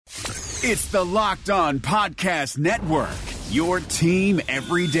It's the Locked On Podcast Network, your team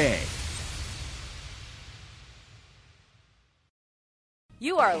every day.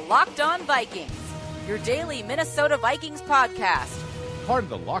 You are Locked On Vikings, your daily Minnesota Vikings podcast. Part of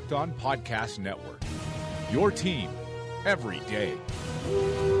the Locked On Podcast Network, your team every day.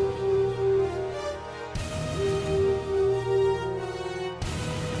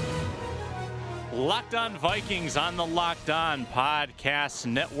 Locked On Vikings on the Locked On Podcast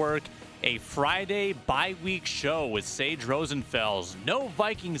Network. A Friday bye-week show with Sage Rosenfels. No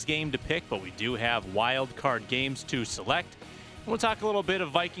Vikings game to pick, but we do have wild card games to select. We'll talk a little bit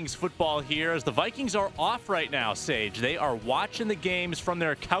of Vikings football here as the Vikings are off right now, Sage. They are watching the games from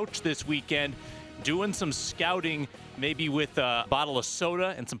their couch this weekend, doing some scouting, maybe with a bottle of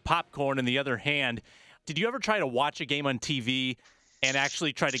soda and some popcorn in the other hand. Did you ever try to watch a game on TV and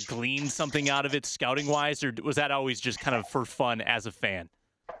actually try to glean something out of it scouting-wise, or was that always just kind of for fun as a fan?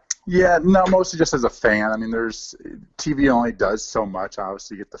 Yeah, no, mostly just as a fan. I mean, TV only does so much.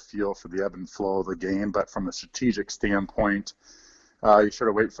 Obviously, you get the feel for the ebb and flow of the game, but from a strategic standpoint, you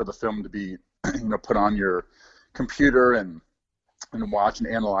sort of wait for the film to be, put on your computer and watch and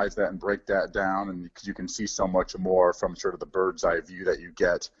analyze that and break that down, and because you can see so much more from sort of the bird's eye view that you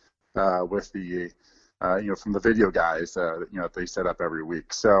get with the from the video guys, that they set up every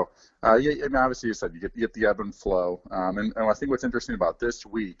week. So, obviously, you said you get the ebb and flow. And I think what's interesting about this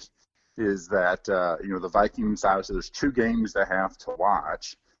week is that, the Vikings, obviously, there's two games they have to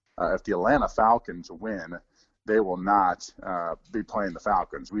watch. If the Atlanta Falcons win, they will not be playing the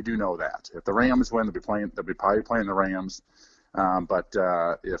Falcons. We do know that. If the Rams win, they'll be probably playing the Rams. But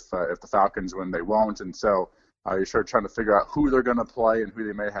if the Falcons win, they won't. And so, you start trying to figure out who they're going to play and who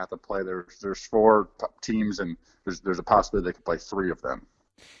they may have to play. There's four teams, and there's a possibility they could play three of them.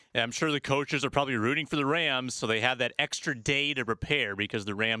 Yeah, I'm sure the coaches are probably rooting for the Rams, so they have that extra day to prepare because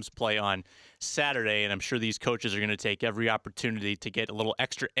the Rams play on Saturday, and I'm sure these coaches are going to take every opportunity to get a little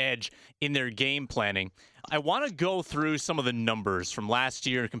extra edge in their game planning. I want to go through some of the numbers from last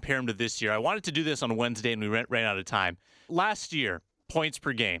year and compare them to this year. I wanted to do this on Wednesday, and we ran out of time. Last year, points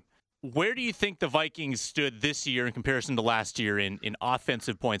per game. Where do you think the Vikings stood this year in comparison to last year in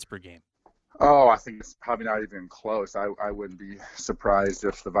offensive points per game? Oh, I think it's probably not even close. I wouldn't be surprised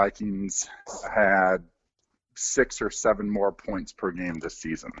if the Vikings had 6 or 7 more points per game this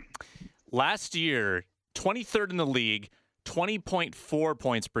season. Last year, 23rd in the league, 20.4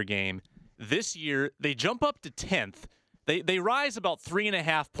 points per game. This year, they jump up to 10th. They rise about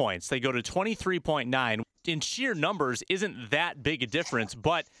 3.5 points. They go to 23.9. In sheer numbers, isn't that big a difference.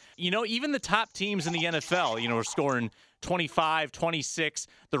 But, even the top teams in the NFL, are scoring 25, 26.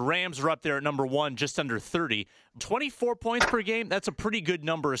 The Rams are up there at number 1, just under 30. 24 points per game, that's a pretty good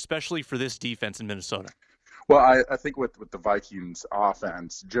number, especially for this defense in Minnesota. Well, I think with the Vikings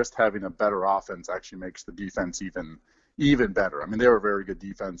offense, just having a better offense actually makes the defense even better. I mean, they were a very good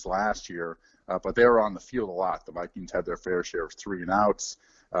defense last year, but they were on the field a lot. The Vikings had their fair share of 3-and-outs.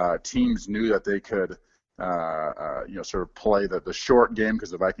 Teams knew that they could sort of play the short game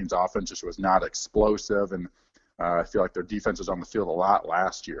because the Vikings offense just was not explosive, and I feel like their defense was on the field a lot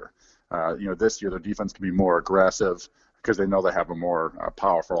last year. This year their defense can be more aggressive because they know they have a more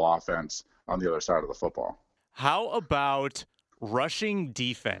powerful offense on the other side of the football. How about rushing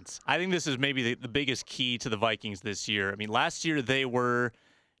defense? I think this is maybe the biggest key to the Vikings this year. I mean, last year they were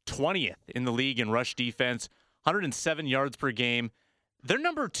 20th in the league in rush defense, 107 yards per game. They're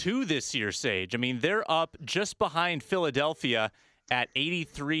number 2 this year, Sage. I mean, they're up just behind Philadelphia at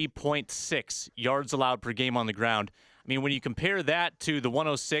 83.6 yards allowed per game on the ground. I mean, when you compare that to the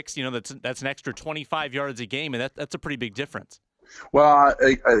 106, that's an extra 25 yards a game, and that's a pretty big difference. Well,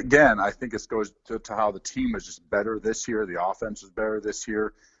 again, I think this goes to how the team is just better this year. The offense is better this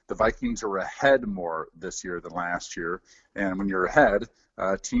year. The Vikings are ahead more this year than last year. And when you're ahead,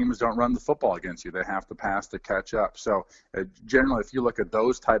 teams don't run the football against you. They have to pass to catch up. So generally, if you look at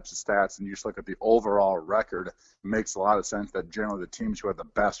those types of stats and you just look at the overall record, it makes a lot of sense that generally the teams who have the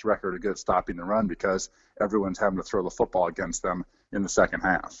best record are good at stopping the run because everyone's having to throw the football against them in the second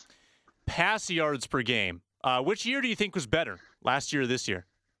half. Pass yards per game. Which year do you think was better, last year or this year?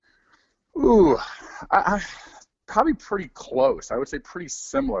 Ooh, I probably pretty close. I would say pretty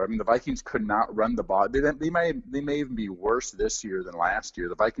similar. I mean, the Vikings could not run the ball. They may even be worse this year than last year.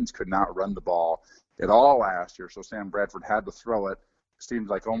 The Vikings could not run the ball at all last year, so Sam Bradford had to throw it. Seems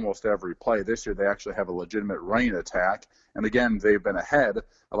like almost every play. This year they actually have a legitimate running attack, and again they've been ahead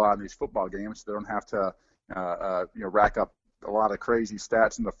a lot of these football games. So they don't have to rack up a lot of crazy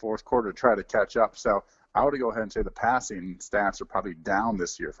stats in the fourth quarter to try to catch up. So I would go ahead and say the passing stats are probably down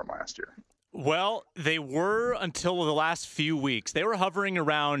this year from last year. Well, they were until the last few weeks. They were hovering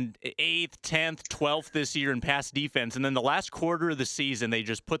around 8th, 10th, 12th this year in pass defense. And then the last quarter of the season, they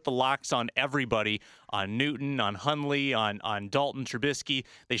just put the locks on everybody, on Newton, on Hundley, on Dalton, Trubisky.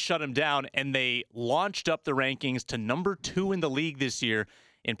 They shut them down, and they launched up the rankings to number 2 in the league this year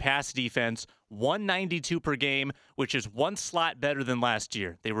in pass defense, 192 per game, which is one slot better than last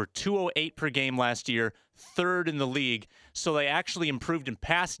year. They were 208 per game last year, 3rd in the league. So they actually improved in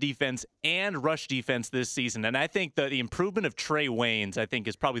pass defense and rush defense this season. And I think the improvement of Trey Waynes, I think,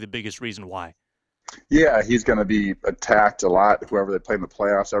 is probably the biggest reason why. Yeah, he's going to be attacked a lot. Whoever they play in the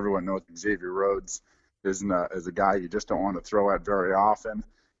playoffs, everyone knows Xavier Rhodes is a guy you just don't want to throw at very often.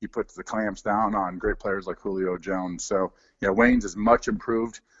 He puts the clamps down on great players like Julio Jones. So, yeah, Waynes is much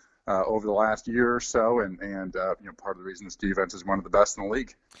improved over the last year or so, and part of the reason this defense is one of the best in the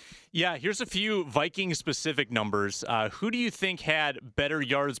league. Yeah, here's a few Vikings-specific numbers. Who do you think had better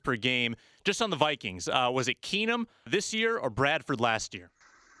yards per game just on the Vikings? Was it Keenum this year or Bradford last year?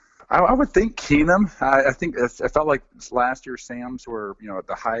 I would think Keenum. I think it felt like last year Sam's were, at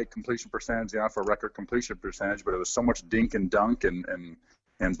the high completion percentage, for a record completion percentage, but it was so much dink and dunk and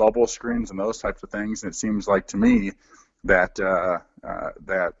bubble screens and those types of things. And it seems like to me that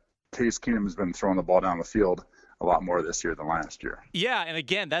Case Keenum has been throwing the ball down the field a lot more this year than last year. Yeah, and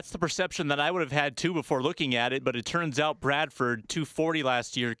again, that's the perception that I would have had too before looking at it, but it turns out Bradford 240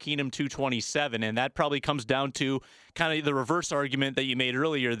 last year, Keenum 227, and that probably comes down to kind of the reverse argument that you made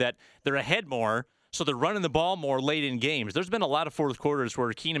earlier, that they're ahead more, so they're running the ball more late in games. There's been a lot of fourth quarters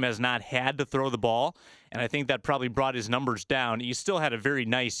where Keenum has not had to throw the ball, and I think that probably brought his numbers down. He still had a very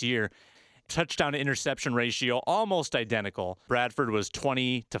nice year. Touchdown to interception ratio almost identical. Bradford was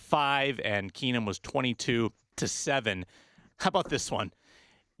 20-5 and Keenum was 22-7. How about this one?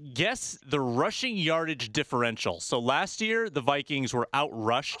 Guess the rushing yardage differential. So last year the Vikings were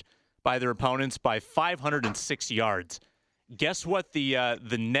outrushed by their opponents by 506 yards. Guess what the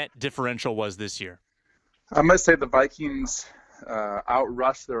net differential was this year? I'm going to say the Vikings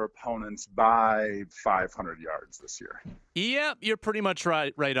outrushed their opponents by 500 yards this year. Yeah, you're pretty much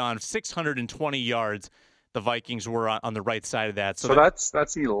right on. 620 yards the Vikings were on the right side of that. So that's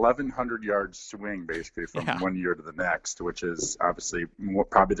an 1,100 yard swing basically from one year to the next, which is obviously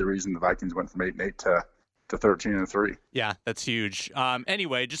probably the reason the Vikings went from 8-8 to 13-3. Yeah, that's huge.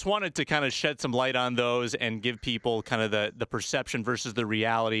 Anyway, just wanted to kind of shed some light on those and give people kind of the perception versus the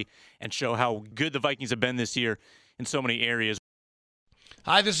reality and show how good the Vikings have been this year in so many areas.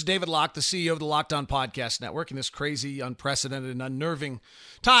 Hi, this is David Locke, the CEO of the Locked On Podcast Network. In this crazy, unprecedented, and unnerving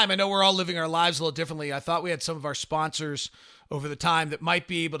time, I know we're all living our lives a little differently. I thought we had some of our sponsors over the time that might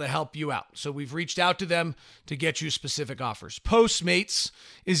be able to help you out. So we've reached out to them to get you specific offers. Postmates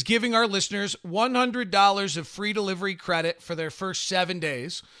is giving our listeners $100 of free delivery credit for their first 7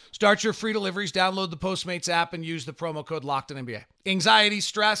 days. Start your free deliveries, download the Postmates app, and use the promo code LOCKEDONNBA. Anxiety,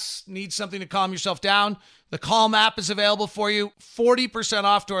 stress, need something to calm yourself down? The Calm app is available for you. 40%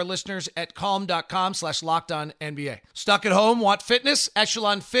 off to our listeners at calm.com/LockedOnNBA. Stuck at home, want fitness?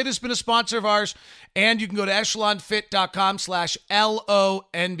 Echelon Fit has been a sponsor of ours, and you can go to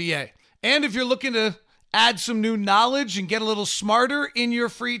echelonfit.com/LONBA. And if you're looking to add some new knowledge and get a little smarter in your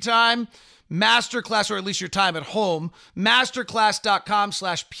free time, Masterclass, or at least your time at home,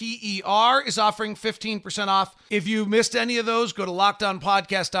 masterclass.com/PER is offering 15% off. If you missed any of those, go to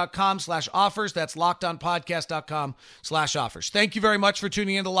lockedonpodcast.com/offers. That's lockedonpodcast.com/offers. Thank you very much for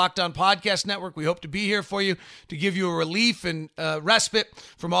tuning in to Locked On Podcast Network. We hope to be here for you to give you a relief and respite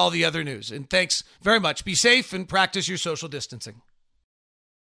from all the other news. And thanks very much. Be safe and practice your social distancing.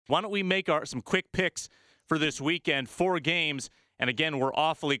 Why don't we make some quick picks for this weekend? 4 games. And again, we're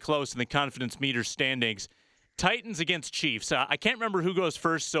awfully close in the confidence meter standings. Titans against Chiefs. I can't remember who goes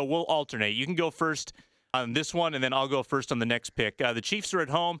first, so we'll alternate. You can go first on this one, and then I'll go first on the next pick. The Chiefs are at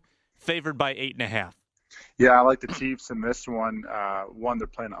home, favored by 8.5. Yeah, I like the Chiefs in this one. They're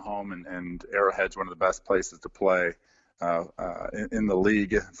playing at home, and Arrowhead's one of the best places to play in the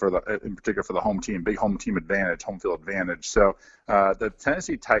league, in particular for the home team. Big home team advantage, home field advantage. So the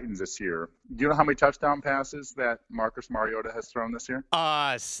Tennessee Titans this year, do you know how many touchdown passes that Marcus Mariota has thrown this year?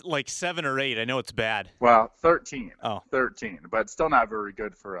 Like 7 or 8. I know it's bad. Well, 13. Oh. 13, but still not very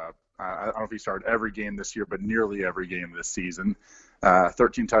good for I don't know if he started every game this year, but nearly every game this season.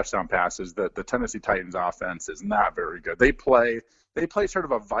 13 touchdown passes. The Tennessee Titans offense is not very good. They play sort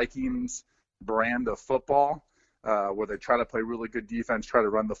of a Vikings brand of football, where they try to play really good defense, try to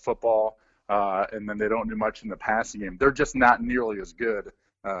run the football, and then they don't do much in the passing game. They're just not nearly as good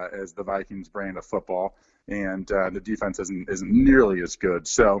as the Vikings brand of football, and the defense isn't nearly as good.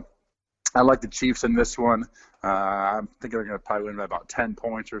 So I like the Chiefs in this one. I think they're going to probably win by about 10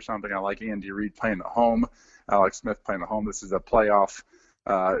 points or something. I like Andy Reid playing at home. Alex Smith playing at home. This is a playoff,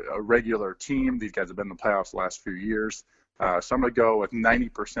 a regular team. These guys have been in the playoffs the last few years. So I'm going to go with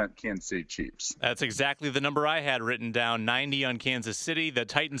 90% Kansas City Chiefs. That's exactly the number I had written down, 90 on Kansas City. The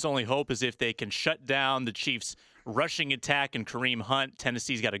Titans' only hope is if they can shut down the Chiefs' rushing attack and Kareem Hunt.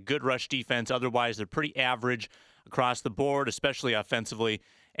 Tennessee's got a good rush defense. Otherwise, they're pretty average across the board, especially offensively.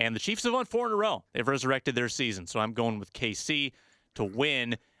 And the Chiefs have won 4 in a row. They've resurrected their season. So I'm going with KC to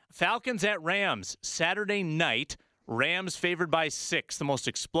win. Falcons at Rams, Saturday night. Rams favored by 6, the most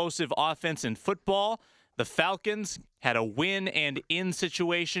explosive offense in football. The Falcons had a win and in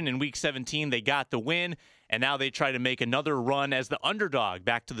situation in Week 17. They got the win, and now they try to make another run as the underdog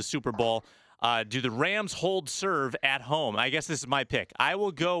back to the Super Bowl. Do the Rams hold serve at home? I guess this is my pick. I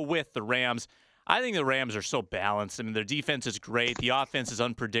will go with the Rams. I think the Rams are so balanced. I mean, their defense is great. The offense is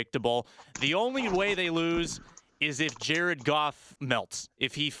unpredictable. The only way they lose is if Jared Goff melts,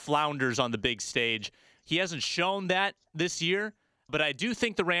 if he flounders on the big stage. He hasn't shown that this year, but I do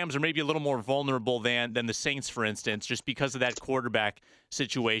think the Rams are maybe a little more vulnerable than the Saints, for instance, just because of that quarterback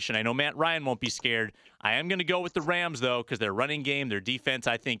situation. I know Matt Ryan won't be scared. I am going to go with the Rams, though, because their running game, their defense,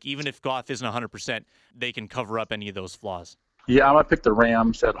 I think even if Goff isn't 100%, they can cover up any of those flaws. Yeah, I'm going to pick the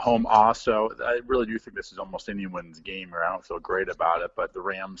Rams at home also. I really do think this is almost anyone's game, or I don't feel great about it. But the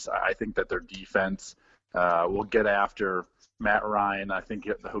Rams, I think that their defense will get after Matt Ryan. I think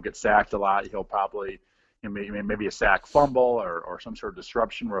he'll get sacked a lot. He'll probably maybe a sack fumble or some sort of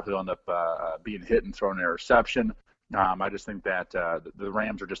disruption where he'll end up being hit and thrown an interception. I just think that the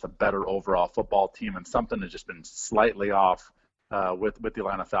Rams are just a better overall football team, and something has just been slightly off with the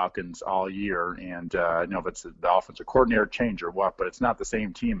Atlanta Falcons all year. And I know if it's the offensive coordinator change or what, but it's not the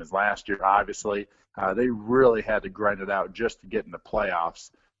same team as last year, obviously. They really had to grind it out just to get in the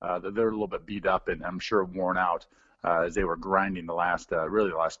playoffs. They're a little bit beat up and I'm sure worn out as they were grinding the last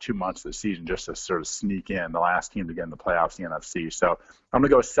 2 months of the season just to sort of sneak in, the last team to get in the playoffs, the NFC. So I'm going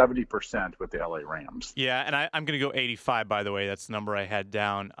to go 70% with the LA Rams. Yeah, and I'm going to go 85, by the way. That's the number I had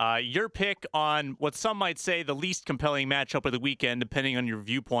down. Your pick on what some might say the least compelling matchup of the weekend, depending on your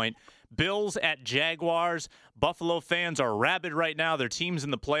viewpoint. Bills at Jaguars. Buffalo fans are rabid right now. Their team's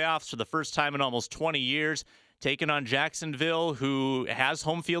in the playoffs for the first time in almost 20 years. Taking on Jacksonville, who has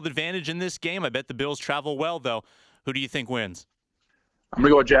home field advantage in this game. I bet the Bills travel well, though. Who do you think wins? I'm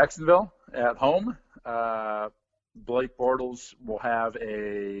going to go with Jacksonville at home. Blake Bortles will have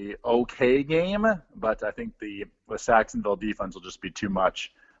a okay game, but I think the Jacksonville defense will just be too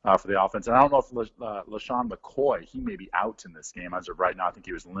much for the offense. And I don't know if LaShawn McCoy, he may be out in this game as of right now. I think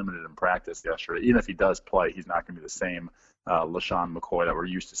he was limited in practice yesterday. Even if he does play, he's not going to be the same LaShawn McCoy that we're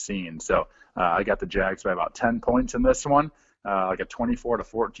used to seeing. So I got the Jags by about 10 points in this one. Like a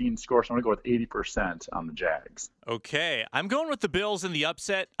 24-14 score, so I'm going to go with 80% on the Jags. Okay. I'm going with the Bills in the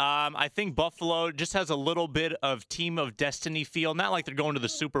upset. I think Buffalo just has a little bit of team of destiny feel. Not like they're going to the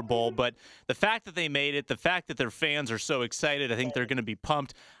Super Bowl, but the fact that they made it, the fact that their fans are so excited, I think they're going to be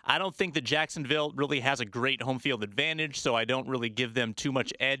pumped. I don't think that Jacksonville really has a great home field advantage, so I don't really give them too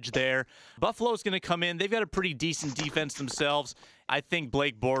much edge there. Buffalo's going to come in. They've got a pretty decent defense themselves. I think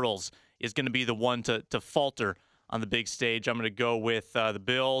Blake Bortles is going to be the one to falter on the big stage. I'm going to go with the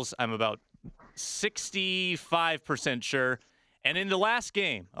Bills. I'm about 65% sure. And in the last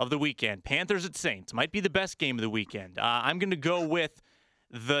game of the weekend, Panthers at Saints, might be the best game of the weekend. I'm going to go with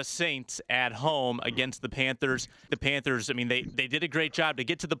the Saints at home against the Panthers. The Panthers, I mean, they did a great job to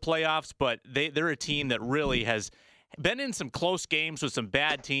get to the playoffs, but they're a team that really has been in some close games with some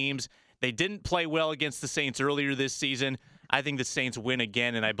bad teams. They didn't play well against the Saints earlier this season. I think the Saints win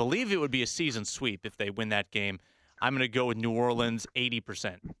again, and I believe it would be a season sweep if they win that game. I'm going to go with New Orleans,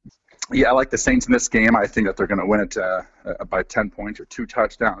 80%. Yeah, I like the Saints in this game. I think that they're going to win it by 10 points or 2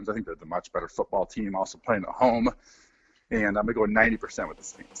 touchdowns. I think they're the much better football team, also playing at home. And I'm going to go 90% with the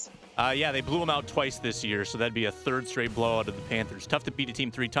Saints. Yeah, they blew them out twice this year, so that'd be a third straight blowout of the Panthers. Tough to beat a team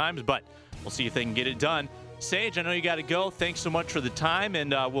 3 times, but we'll see if they can get it done. Sage, I know you got to go. Thanks so much for the time,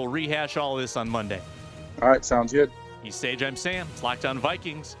 and we'll rehash all of this on Monday. All right, sounds good. He's Sage, I'm Sam. It's Locked On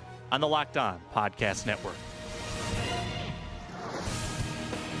Vikings on the Locked On Podcast Network.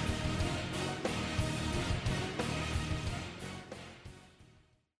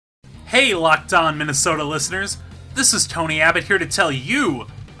 Hey, Locked On Minnesota listeners. This is Tony Abbott here to tell you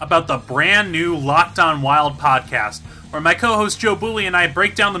about the brand new Locked On Wild podcast, where my co-host Joe Booley and I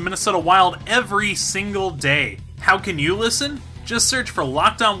break down the Minnesota Wild every single day. How can you listen? Just search for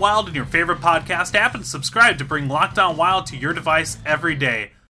Locked On Wild in your favorite podcast app and subscribe to bring Locked On Wild to your device every day.